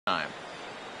time.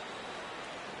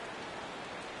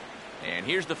 And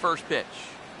here's the first pitch.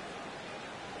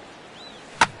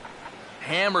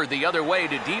 Hammered the other way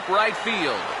to deep right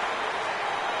field.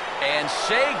 And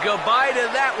say goodbye to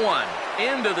that one.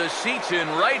 Into the seats in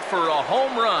right for a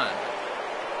home run.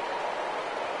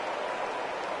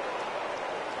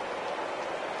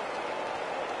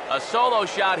 A solo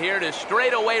shot here to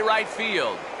straightaway right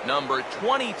field. Number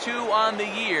 22 on the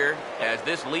year as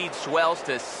this lead swells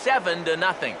to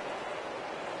 7-0.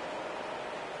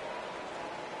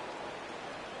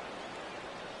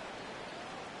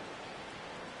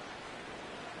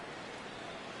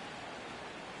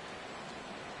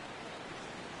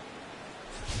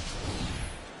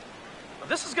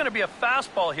 This is going to be a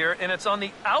fastball here, and it's on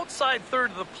the outside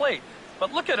third of the plate.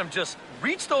 But look at him just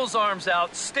reach those arms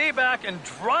out, stay back, and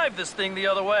drive this thing the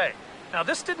other way. Now,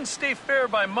 this didn't stay fair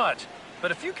by much,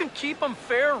 but if you can keep them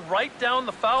fair right down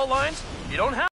the foul lines, you don't have